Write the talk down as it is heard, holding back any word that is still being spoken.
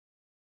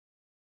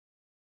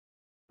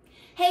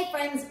Hey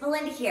friends,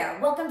 Melinda here.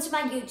 Welcome to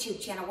my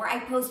YouTube channel where I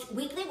post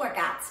weekly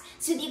workouts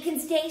so that you can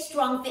stay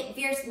strong, fit,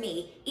 fierce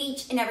me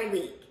each and every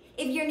week.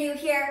 If you're new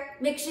here,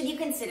 make sure you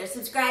consider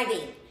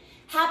subscribing.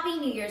 Happy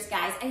New Year's,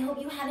 guys. I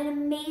hope you had an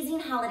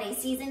amazing holiday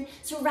season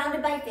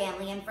surrounded by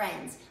family and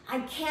friends. I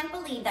can't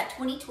believe that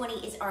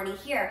 2020 is already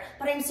here,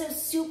 but I'm so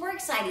super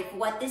excited for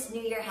what this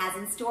new year has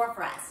in store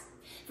for us.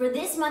 For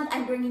this month,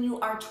 I'm bringing you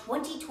our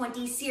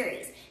 2020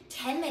 series,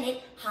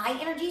 10-minute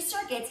high-energy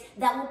circuits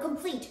that will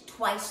complete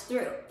twice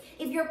through.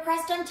 If you're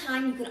pressed on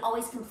time, you can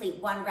always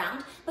complete one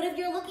round, but if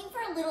you're looking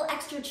for a little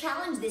extra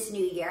challenge this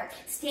new year,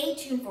 stay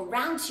tuned for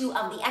round 2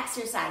 of the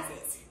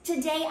exercises.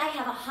 Today, I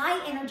have a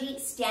high-energy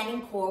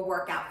standing core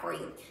workout for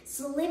you,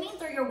 slimming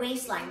through your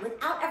waistline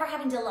without ever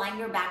having to line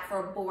your back for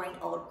a boring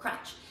old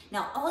crunch.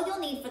 Now, all you'll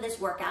need for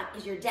this workout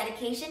is your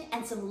dedication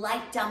and some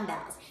light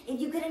dumbbells. If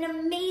you get an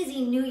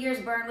amazing New Year's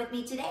burn with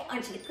me today, I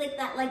want you to click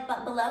that like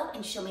button below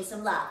and show me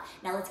some love.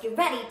 Now, let's get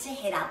ready to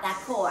hit out that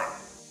core.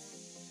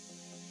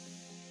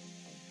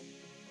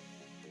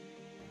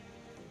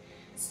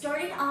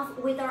 Starting off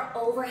with our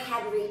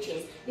overhead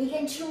reaches,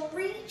 begin to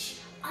reach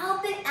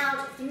up and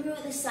out through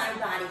the side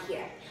body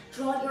here.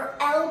 Draw your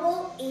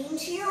elbow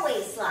into your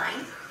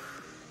waistline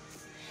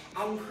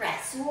and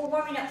press. So we're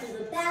warming up through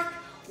the back,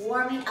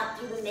 warming up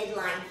through the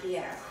midline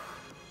here.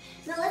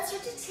 Now let's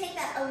start to take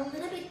that a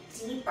little bit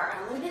deeper,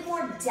 a little bit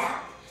more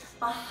depth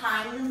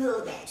behind the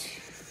movement.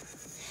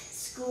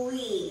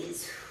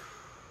 Squeeze,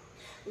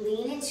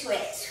 lean into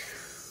it.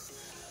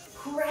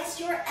 Press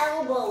your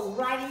elbow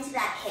right into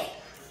that hip.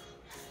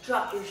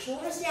 Drop your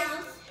shoulders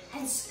down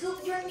and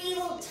scoop your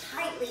navel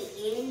tightly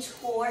in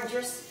towards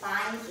your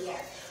spine here.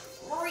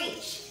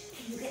 Reach,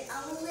 and you get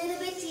a little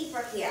bit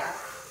deeper here.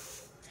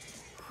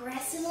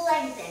 Press and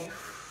lengthen.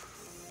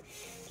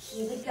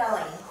 Keep it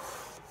going.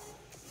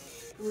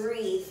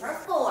 Breathe for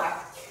 4,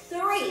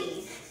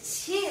 3,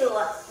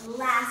 2,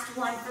 last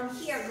one from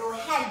here. Go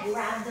ahead,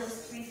 grab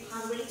those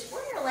 3-pound weights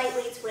or your light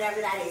weights, whatever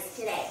that is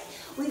today.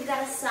 We've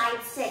got a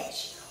side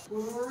cinch.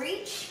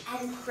 Reach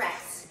and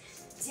press.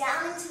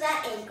 Down into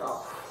that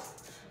ankle.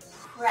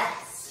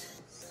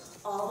 Press.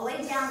 All the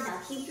way down.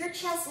 Now keep your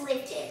chest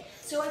lifted.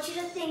 So I want you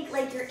to think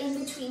like you're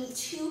in between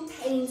 2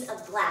 panes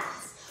of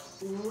glass.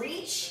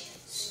 Reach,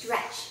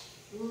 stretch,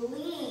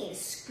 lean,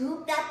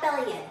 scoop that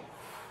belly in.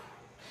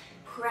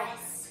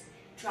 Press.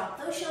 Drop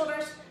those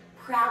shoulders,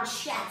 proud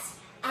chest.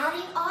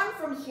 Adding on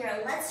from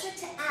here, let's start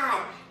to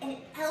add an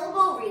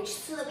elbow reach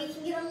so that we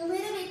can get a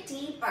little bit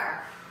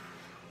deeper.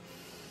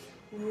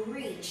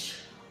 Reach.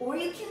 Or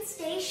you can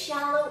stay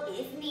shallow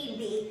if need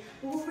be.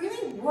 We're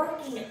really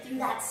working through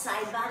that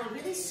side body,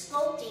 really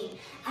sculpting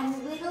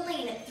and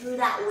wiggling through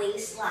that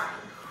waistline.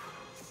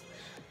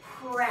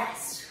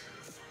 Press,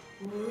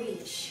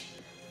 reach,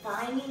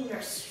 finding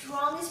your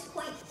strongest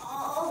point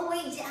all the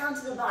way down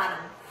to the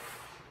bottom.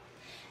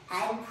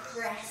 And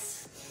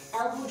press.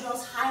 Elbow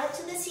draws high up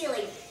to the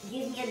ceiling.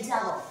 Give me a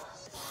double.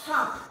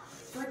 Pump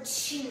for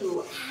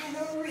 2 and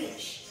a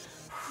reach.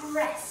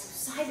 Press,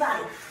 side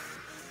body.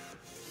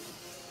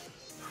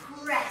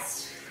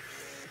 Press.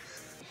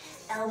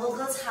 Elbow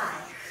goes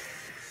high.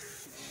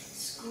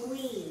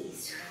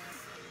 Squeeze.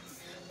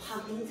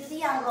 Pumping through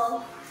the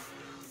elbow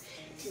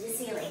to the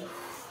ceiling.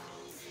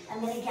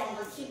 And then again,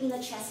 we're keeping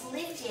the chest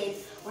lifted.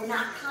 We're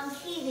not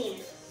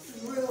concaving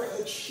through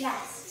the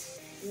chest.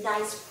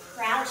 Nice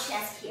proud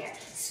chest here.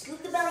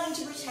 Scoop the belly in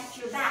to protect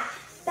your back.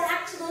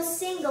 Back to those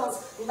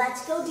singles.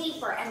 Let's go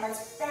deeper and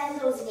let's bend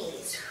those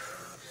knees.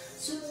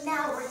 So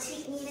now we're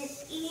taking it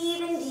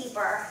even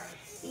deeper.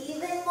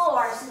 Even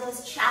more to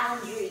those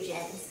challenge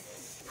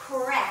regions.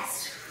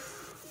 Press,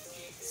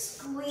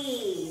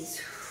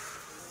 squeeze.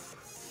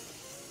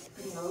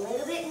 Putting a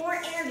little bit more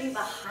energy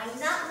behind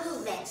that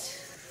movement.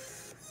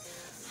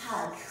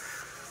 Hug.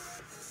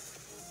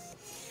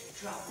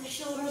 Drop the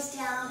shoulders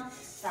down.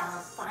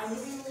 Find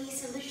the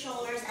release of the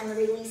shoulders and the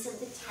release of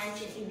the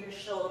tension in your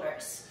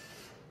shoulders.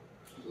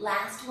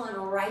 Last one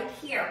right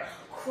here.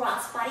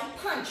 Cross body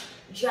punch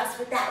just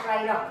with that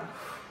right arm.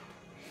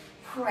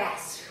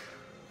 Press.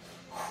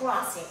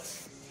 Cross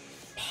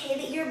it.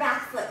 Pivot your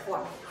back foot for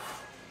me.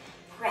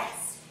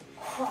 Press.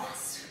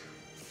 Cross.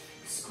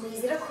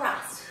 Squeeze it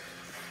across.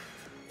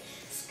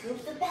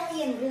 Scoop the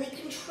belly and really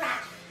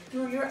contract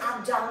through your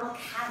abdominal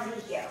cavity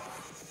here.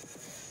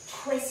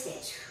 Twist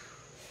it.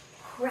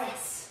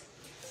 Press.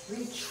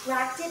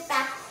 Retract it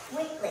back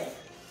quickly.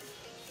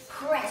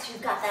 Press.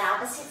 You've got that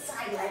opposite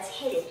side. Let's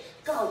hit it.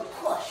 Go.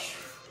 Push.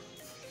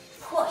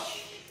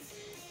 Push.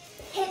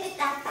 Pivot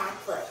that back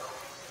foot.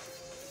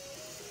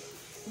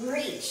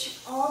 Reach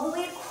all the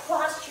way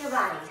across your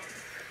body.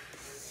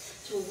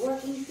 So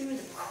working through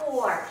the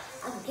core.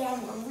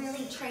 Again, we're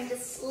really trying to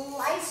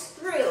slice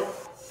through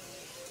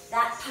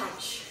that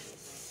punch.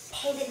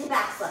 Pivot the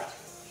back foot.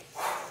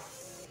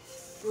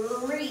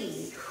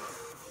 Breathe.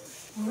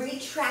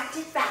 Retract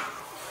it back.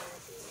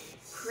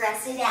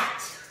 Press it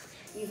out.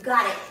 You've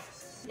got it.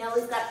 Now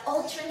we've got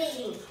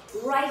alternating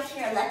right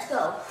here. Let's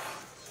go.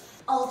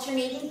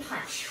 Alternating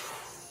punch.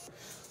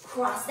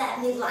 Cross that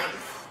midline.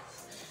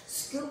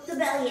 Scoop the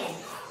belly in.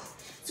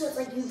 So it's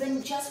like you've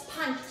been just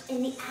punched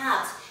in the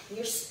abs.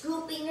 You're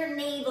scooping your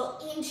navel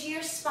into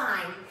your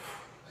spine.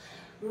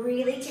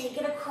 Really take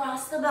it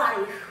across the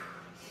body.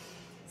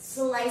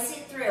 Slice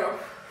it through.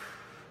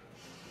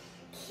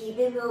 Keep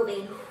it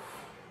moving.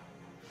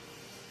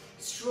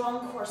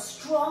 Strong core,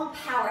 strong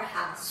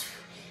powerhouse.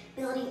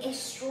 Building a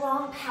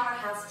strong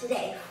powerhouse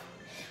today.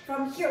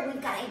 From here,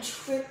 we've got a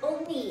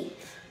triple knee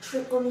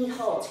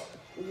hold.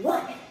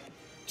 1,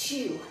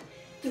 2,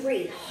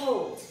 3,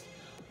 hold.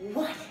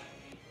 1,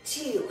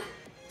 2,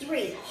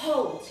 3,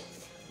 hold.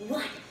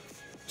 1,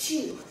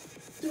 2,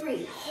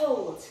 3,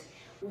 hold.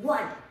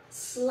 1,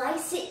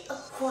 slice it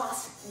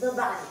across the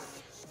body.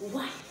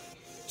 1,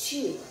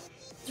 2,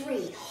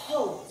 3,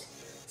 hold.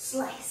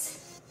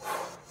 Slice.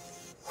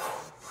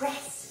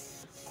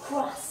 Press.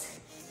 Cross.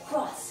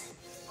 Cross.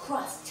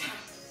 Cross. Tap.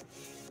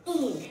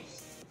 In.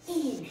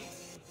 In.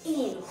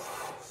 In.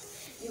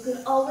 You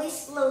can always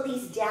slow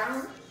these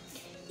down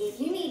if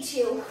you need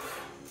to,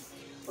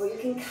 or you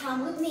can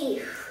come with me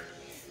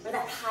for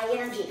that high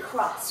energy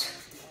cross.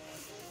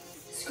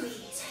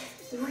 Squeeze.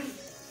 3,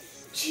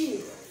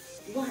 2,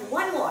 1.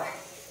 One more.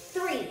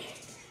 3,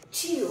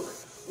 2,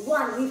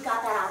 1. We've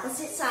got that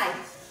opposite side.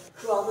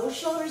 Draw those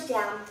shoulders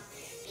down.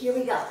 Here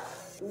we go.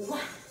 1,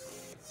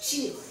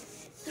 2,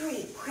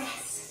 3.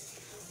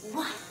 Press.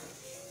 1,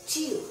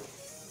 2,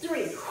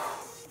 3.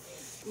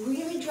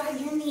 Really drive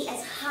your knee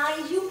as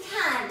high as you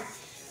can.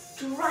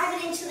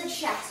 Drive it into the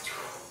chest.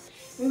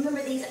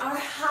 Remember, these are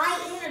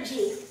high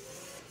energy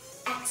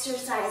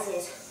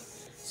exercises.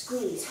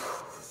 Squeeze.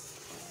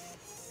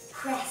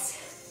 Press.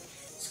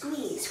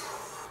 Squeeze.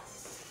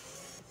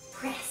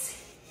 Press.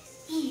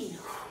 In.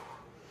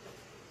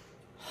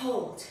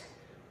 Hold.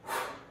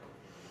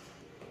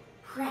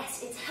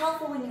 Press. It's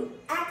helpful when you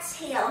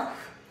exhale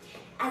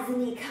as the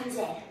knee comes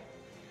in.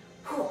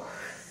 Pull.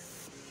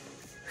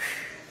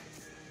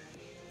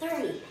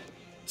 3,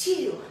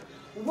 2,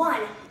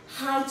 1.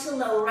 High to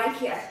low right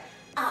here.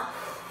 Up,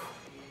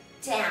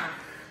 down,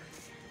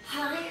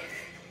 high,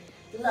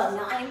 low.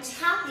 Now I'm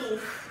tapping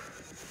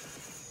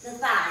the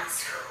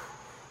thighs.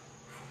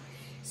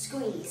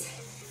 Squeeze.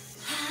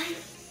 High,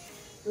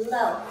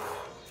 low.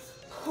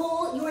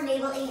 Pull your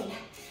navel in.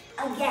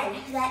 Again,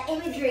 that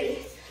imagery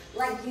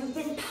like you've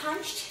been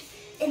punched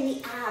in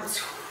the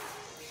abs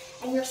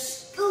and you're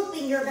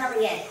scooping your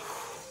belly in.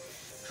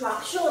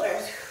 Drop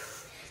shoulders.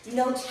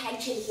 No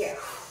tension here.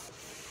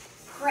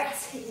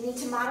 Press. If you need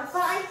to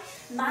modify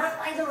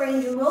the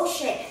range of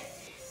motion.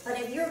 But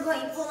if you're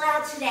going full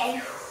out today,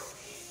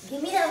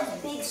 give me those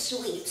big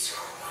sweeps.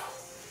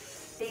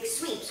 Big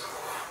sweeps.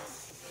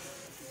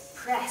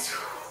 Press.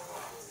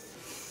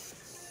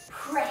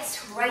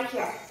 Press right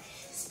here.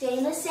 Stay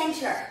in the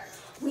center.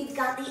 We've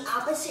got the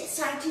opposite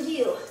side to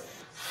do.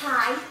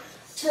 High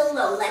to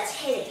low. Let's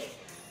hit it.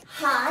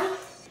 High,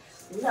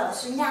 low.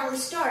 So now we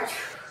start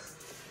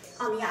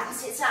on the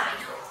opposite side.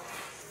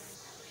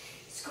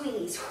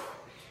 Squeeze,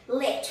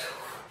 lift.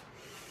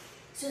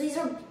 So these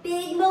are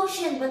big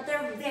motions, but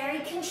they're very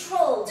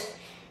controlled,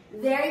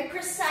 very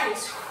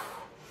precise.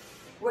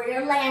 Where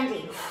you're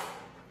landing.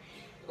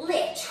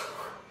 Lift,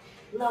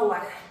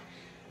 lower,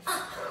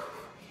 up,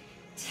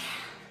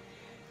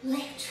 down,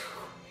 lift,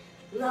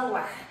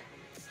 lower,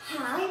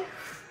 high,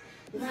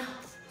 low.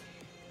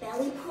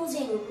 Belly pulls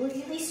in,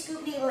 really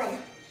scoop navel in.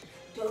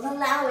 Don't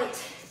allow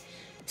it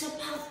to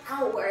puff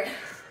outward.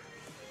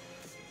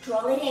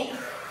 Draw it in.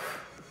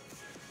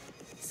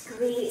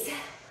 Squeeze.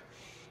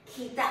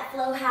 Keep that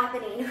flow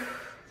happening.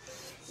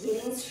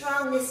 Getting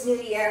strong this new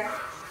year.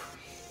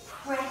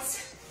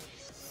 Press.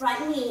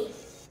 Front knee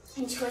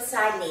into a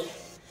side knee.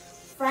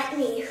 Front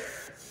knee,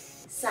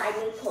 side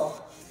knee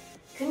pull.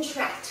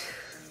 Contract.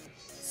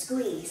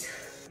 Squeeze.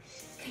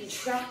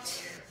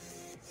 Contract.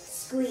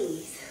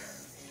 Squeeze.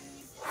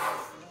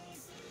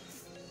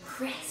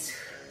 Press.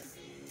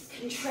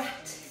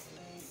 Contract.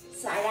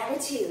 Side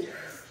attitude.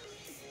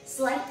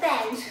 Slight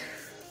bend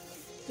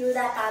through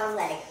that bottom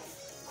leg.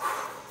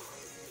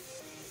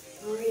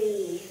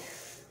 Breathe.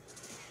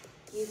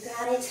 You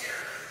got it.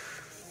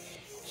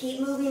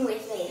 Keep moving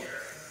with me.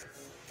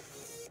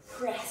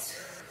 Press.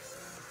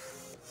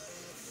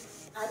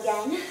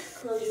 Again,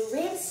 close your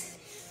ribs,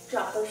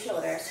 drop those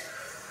shoulders.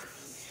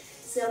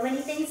 So many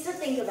things to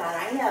think about,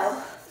 I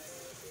know.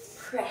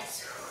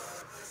 Press.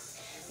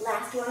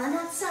 Last one on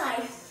that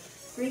side.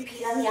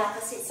 Repeat on the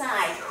opposite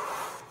side.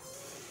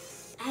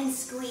 And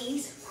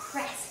squeeze,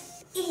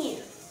 press,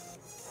 in.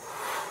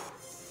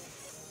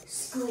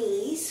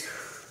 Squeeze,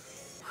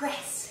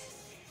 press,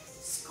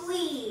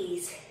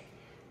 squeeze,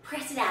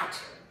 press it out.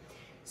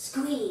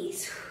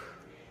 Squeeze,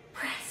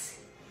 press,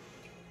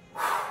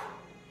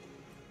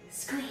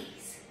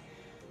 squeeze.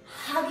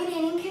 Hug it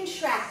in and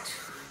contract.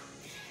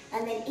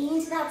 And then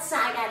into that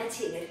side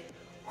attitude.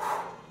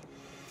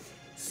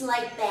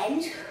 Slight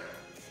bend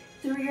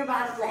through your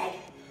bottom leg.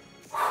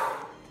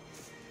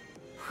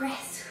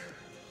 Press.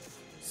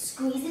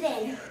 Squeeze it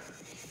in.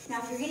 Now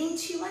if you're getting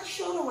too much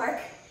shoulder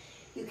work,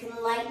 you can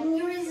lighten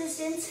your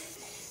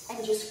resistance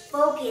and just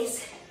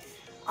focus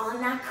on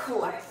that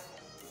core.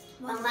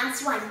 One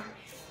last one,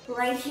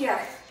 right here.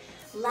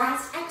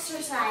 Last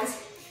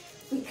exercise,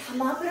 we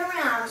come up and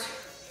around,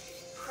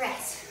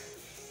 press,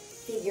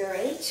 figure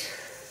 8,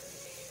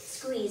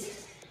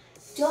 squeeze.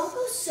 Don't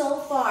go so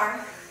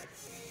far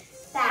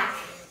back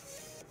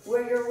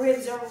where your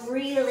ribs are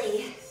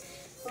really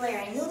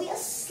flaring. There'll be a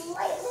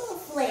slight little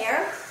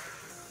flare,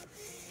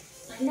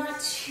 but not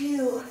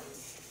too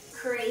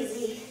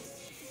crazy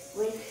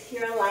with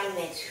your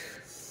alignment.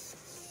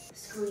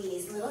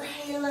 Squeeze, little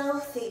halo,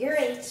 figure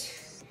 8,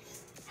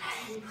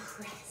 and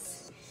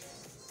press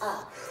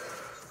up.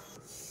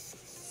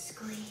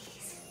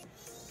 Squeeze,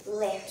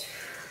 lift.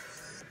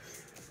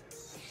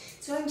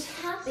 So I'm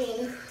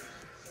tapping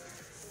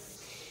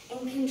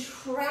and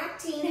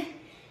contracting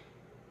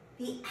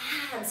the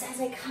abs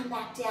as I come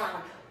back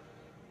down.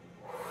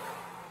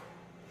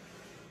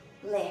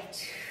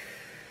 Lift,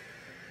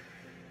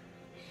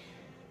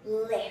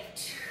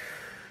 lift,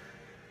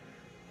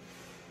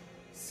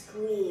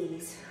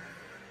 squeeze,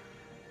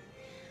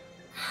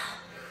 up,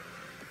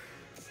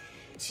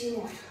 2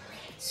 more,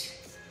 lift,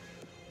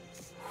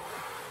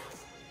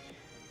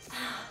 up,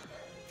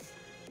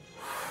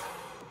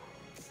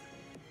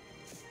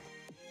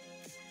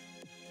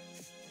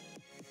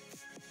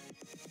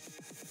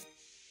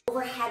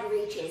 overhead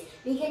reaches.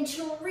 Begin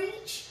to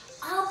reach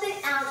up and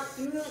out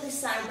through the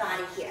side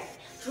body here.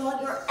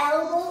 Draw your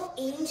elbow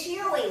into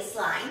your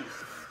waistline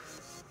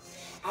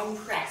and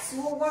press. So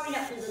we're warming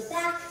up through the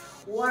back,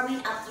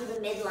 warming up through the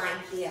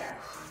midline here.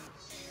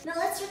 Now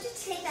let's start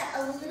to take that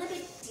a little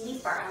bit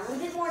deeper, a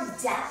little bit more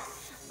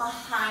depth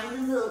behind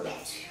the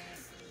movement.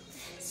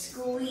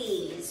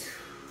 Squeeze,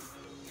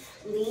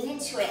 lean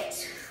into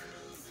it.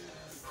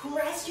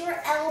 Press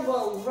your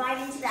elbow right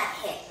into that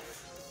hip.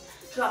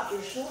 Drop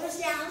your shoulders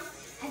down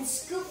and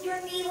scoop your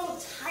navel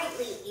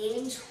tightly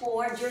in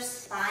towards your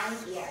spine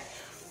here.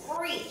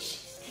 Reach.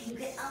 Can you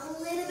get a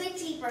little bit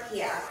deeper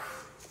here?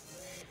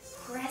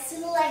 Press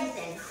and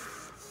lengthen.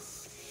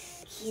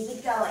 Keep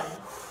it going.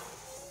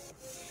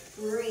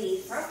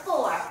 Breathe for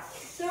 4,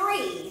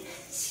 3,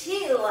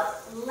 2,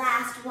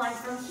 last one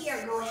from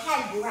here. Go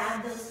ahead,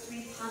 grab those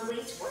 3-pound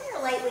weights or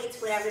your light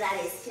weights, whatever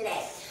that is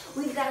today.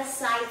 We've got a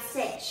side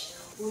cinch.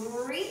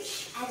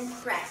 Reach and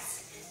press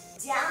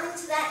down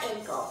into that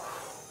ankle.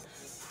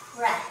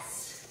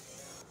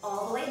 Press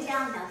all the way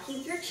down. Now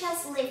keep your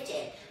chest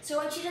lifted. So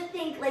I want you to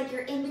think like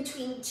you're in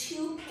between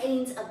 2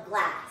 panes of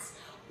glass.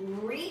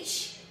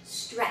 Reach,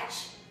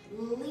 stretch,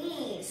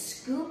 lean,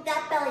 scoop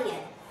that belly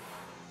in.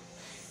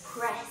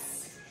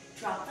 Press,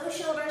 drop those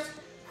shoulders,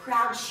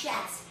 proud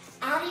chest.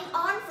 Adding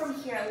on from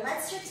here,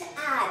 let's start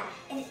to add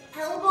an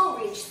elbow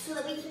reach so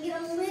that we can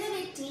get a little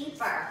bit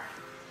deeper.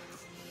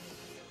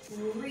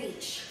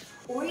 Reach.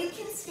 Or you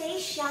can stay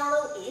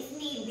shallow if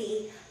need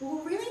be.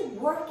 We're really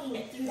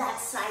working through that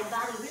side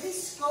body, really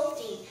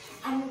sculpting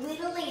and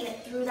whittling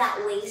through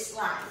that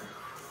waistline.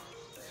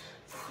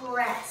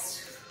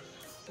 Press,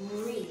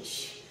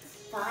 reach,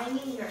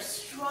 finding your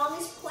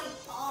strongest point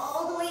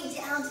all the way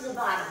down to the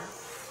bottom.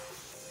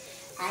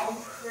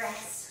 And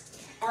press.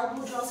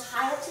 Elbow draws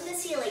high up to the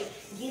ceiling.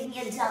 Give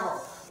me a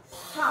double.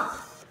 Pump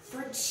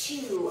for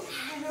 2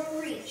 and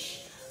a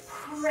reach.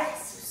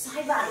 Press,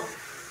 side body.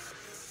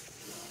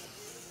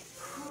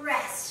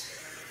 Press,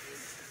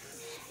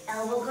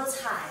 elbow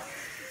goes high,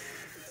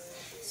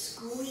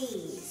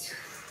 squeeze,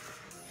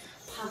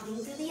 pumping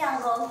through the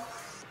elbow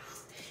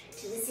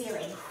to the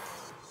ceiling.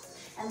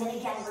 And then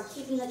again, we're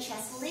keeping the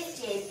chest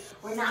lifted.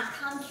 We're not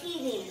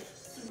concaving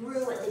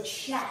through the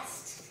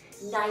chest.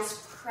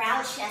 Nice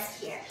proud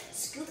chest here.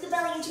 Scoop the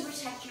belly in to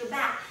protect your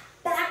back.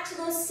 Back to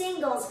those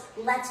singles.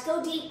 Let's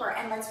go deeper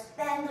and let's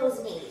bend those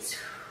knees.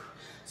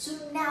 So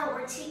now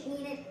we're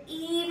taking it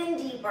even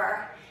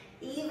deeper.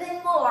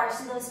 Even more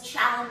to those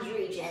challenge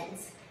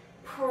regions.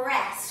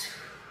 Press,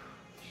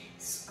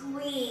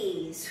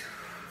 squeeze.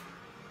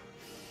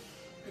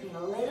 Putting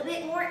a little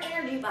bit more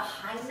energy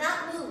behind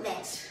that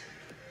movement.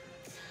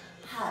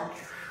 Hug.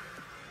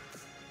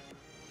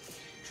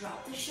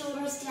 Drop the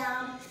shoulders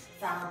down.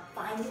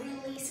 Find the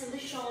release of the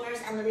shoulders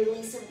and the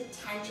release of the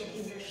tension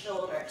in your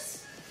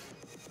shoulders.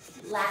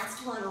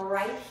 Last one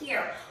right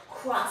here.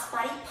 Cross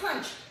body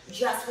punch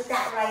just with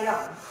that right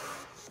arm.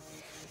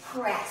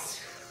 Press.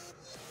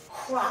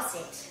 Cross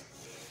it.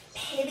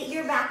 Pivot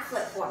your back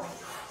foot for me.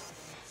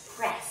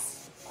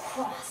 Press,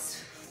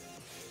 cross.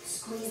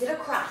 Squeeze it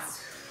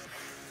across.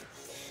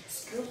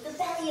 Scoop the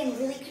belly and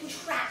really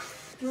contract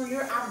through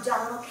your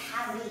abdominal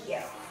cavity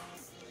here.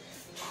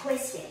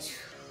 Twist it.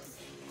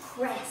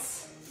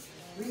 Press.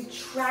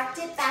 Retract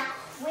it back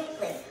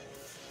quickly.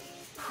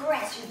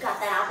 Press. You've got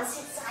that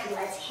opposite side.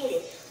 Let's hit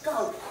it.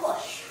 Go.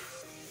 Push.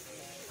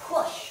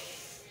 Push.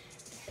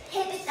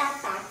 Pivot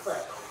that back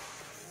foot.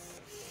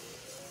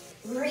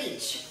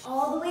 Reach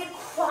all the way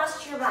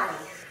across your body.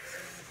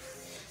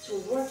 So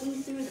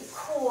working through the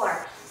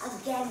core.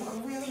 Again,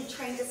 we're really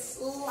trying to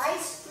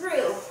slice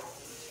through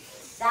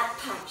that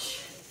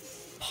punch.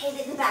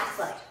 Pivot the back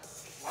foot.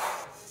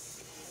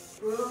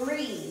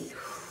 Breathe.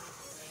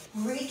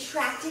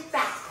 Retract it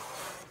back.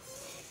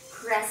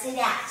 Press it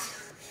out.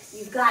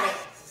 You've got it.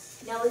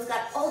 Now we've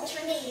got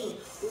alternating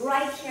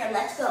right here.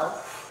 Let's go.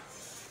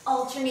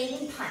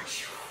 Alternating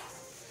punch.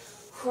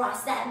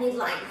 Cross that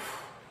midline.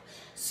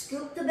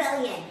 Scoop the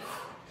belly in.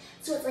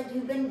 So it's like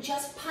you've been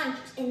just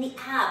punched in the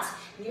abs.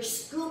 You're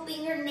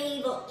scooping your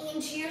navel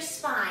into your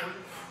spine.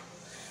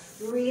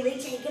 Really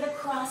take it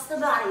across the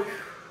body.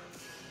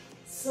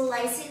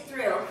 Slice it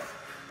through.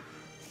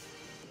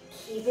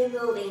 Keep it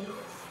moving.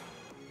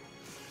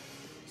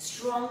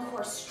 Strong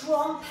core,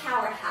 strong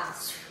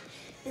powerhouse.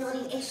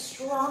 Building a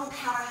strong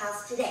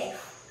powerhouse today.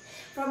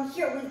 From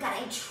here, we've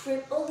got a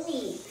triple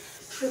knee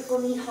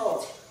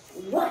hold.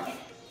 1,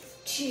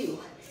 2,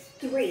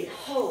 3,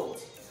 hold.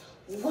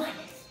 1,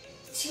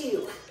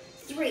 2,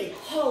 3,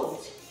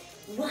 hold.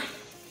 1,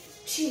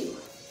 2,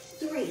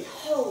 3,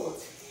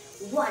 hold.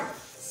 1,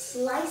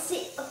 slice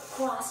it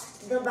across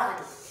the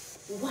body.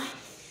 1,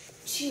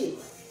 2,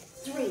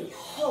 3,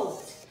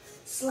 hold.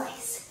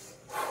 Slice.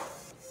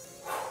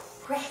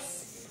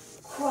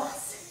 Press.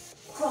 Cross.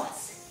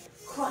 Cross.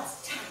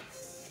 Cross. Tap.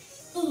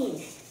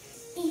 In.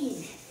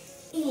 In.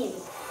 In.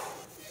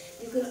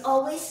 You can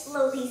always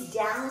slow these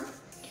down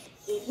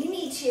if you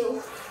need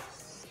to,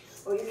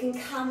 or you can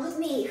come with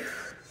me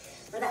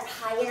for that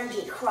high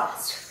energy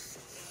cross.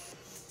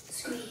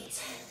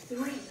 Squeeze.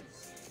 3,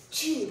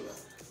 2,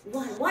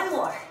 1. One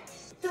more.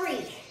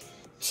 3,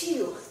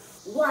 2,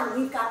 1.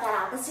 We've got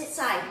that opposite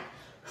side.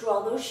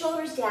 Draw those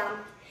shoulders down.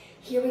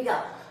 Here we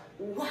go.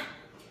 1,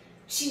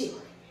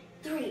 2,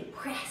 3.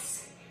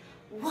 Press.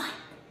 1,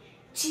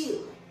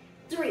 2,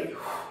 3.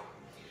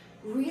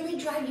 Really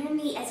drive your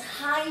knee as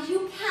high as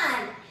you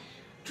can.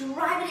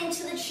 Drive it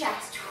into the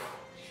chest.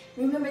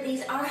 Remember,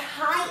 these are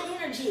high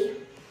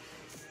energy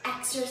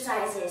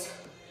exercises.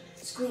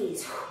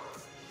 Squeeze.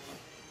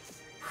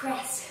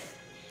 Press.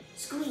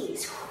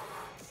 Squeeze.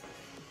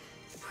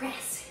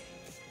 Press.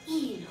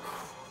 In.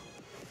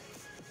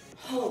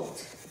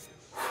 Hold.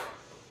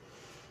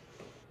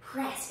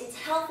 Press. It's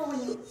helpful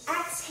when you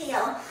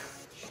exhale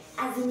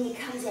as the knee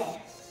comes in.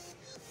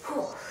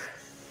 Pull.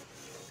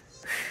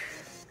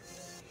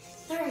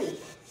 3,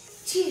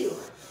 2,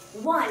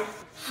 1.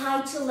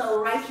 High to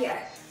low right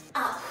here.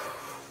 Up,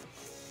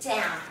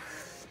 down,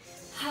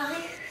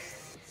 high,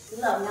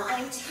 low. Now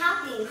I'm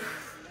tapping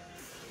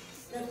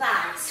the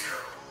thighs.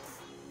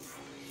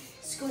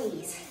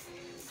 Squeeze.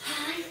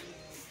 High,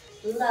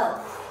 low.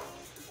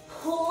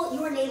 Pull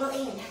your navel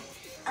in.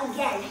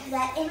 Again,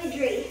 that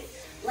imagery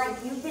like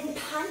you've been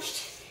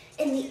punched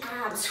in the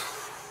abs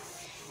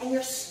and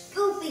you're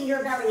scooping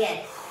your belly in.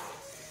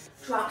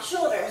 Drop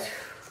shoulders.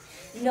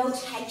 No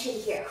tension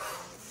here.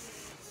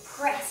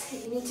 Press.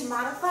 If you need to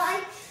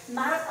modify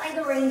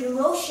the range of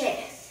motion.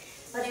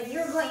 But if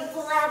you're going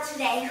full out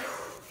today,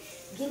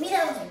 give me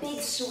those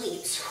big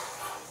sweeps.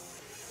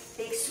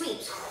 Big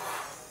sweeps.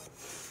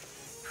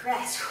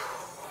 Press.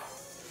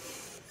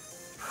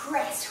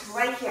 Press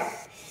right here.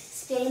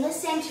 Stay in the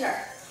center.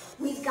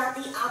 We've got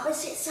the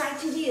opposite side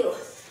to do.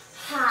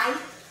 High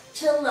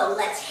to low.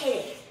 Let's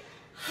hit it.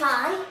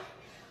 High,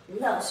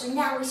 low. So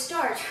now we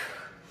start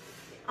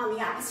on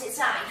the opposite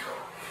side.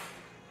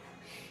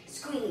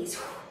 Squeeze,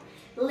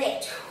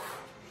 lift.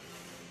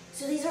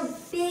 So these are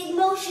big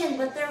motions,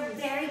 but they're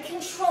very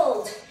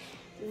controlled,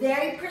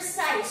 very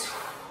precise.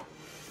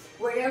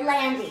 Where you're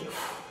landing.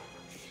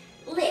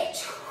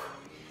 Lift,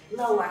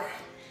 lower,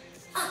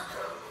 up,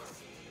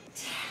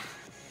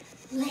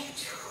 down,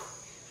 lift,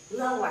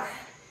 lower,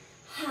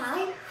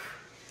 high,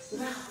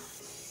 low.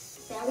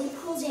 Belly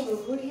pulls in,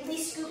 really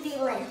scoop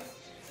the in.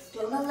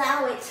 Don't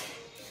allow it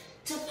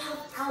to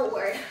pop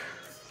outward.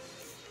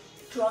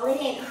 Draw it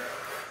in.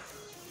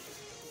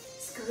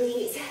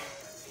 Squeeze.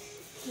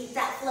 Keep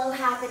that flow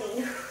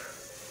happening.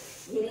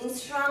 Getting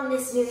strong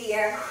this new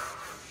year.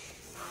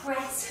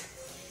 Press.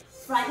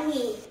 Front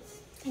knee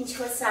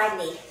into a side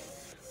knee.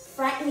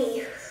 Front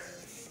knee,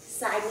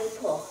 side knee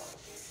pull.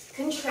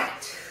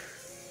 Contract.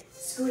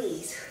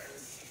 Squeeze.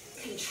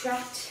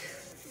 Contract.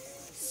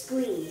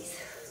 Squeeze.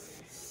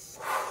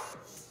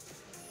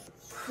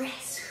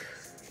 Press.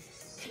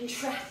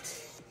 Contract.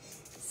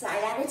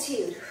 Side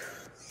attitude.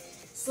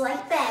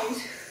 Slight bend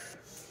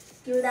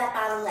through that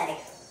bottom leg.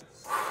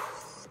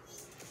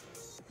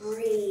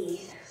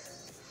 Breathe.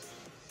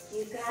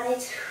 You got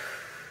it.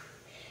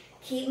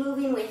 Keep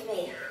moving with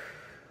me.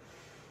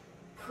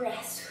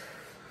 Press.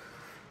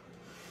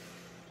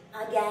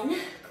 Again,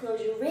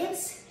 close your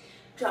ribs,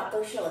 drop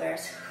those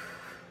shoulders.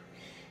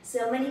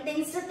 So many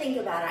things to think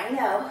about, I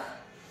know.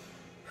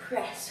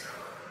 Press.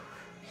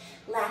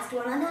 Last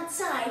one on that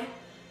side.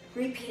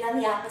 Repeat on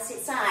the opposite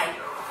side.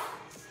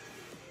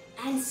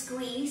 And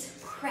squeeze,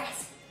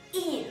 press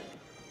in.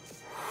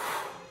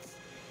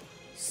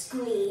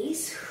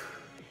 Squeeze,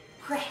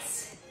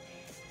 press,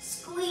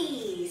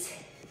 squeeze,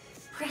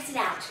 press it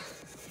out.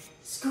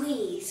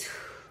 Squeeze,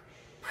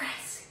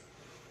 press,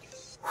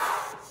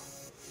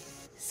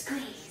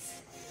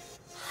 squeeze.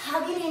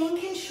 Hug it in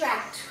and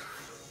contract.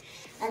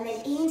 And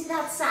then into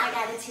that side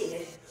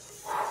attitude.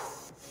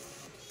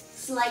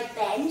 Slight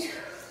bend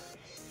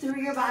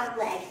through your bottom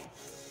leg.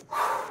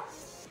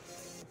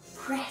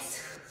 Press.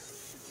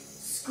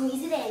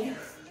 Squeeze it in.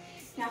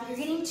 Now if you're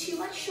getting too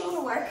much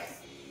shoulder work,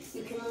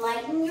 you can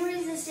lighten your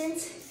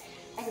resistance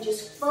and and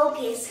just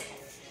focus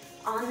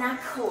on that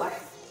core.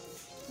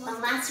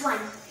 One last one,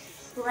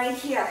 right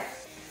here.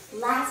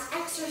 Last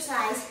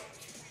exercise,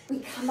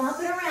 we come up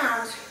and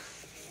around,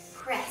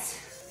 press,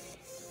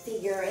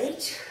 figure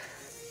 8,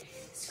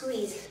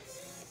 squeeze.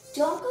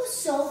 Don't go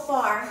so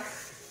far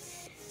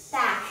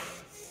back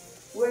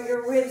where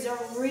your ribs are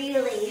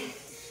really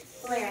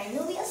flaring.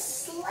 There'll be a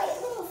slight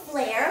little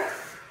flare,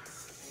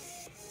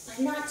 but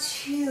not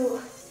too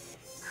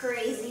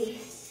crazy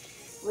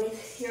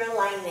with your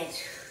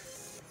alignment.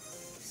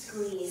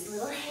 Squeeze,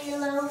 little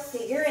halo,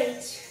 figure 8,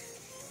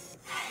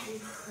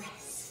 and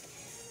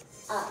press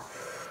up.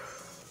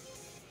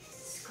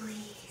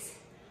 Squeeze,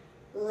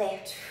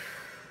 lift.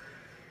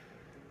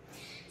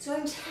 So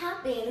I'm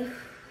tapping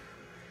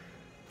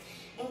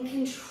and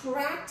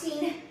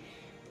contracting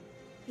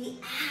the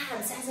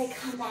abs as I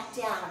come back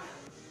down.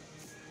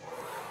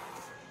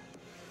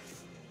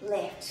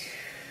 Lift.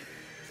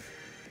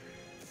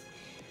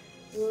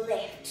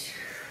 Lift.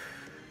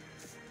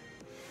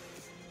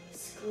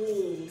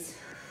 Squeeze.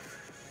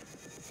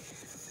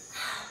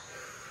 Up.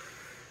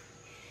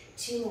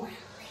 2 more.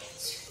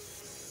 Lift.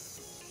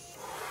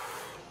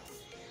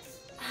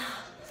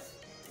 Up.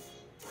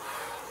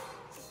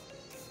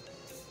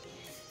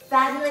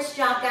 Fabulous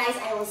job, guys.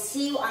 I will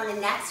see you on the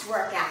next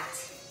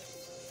workout.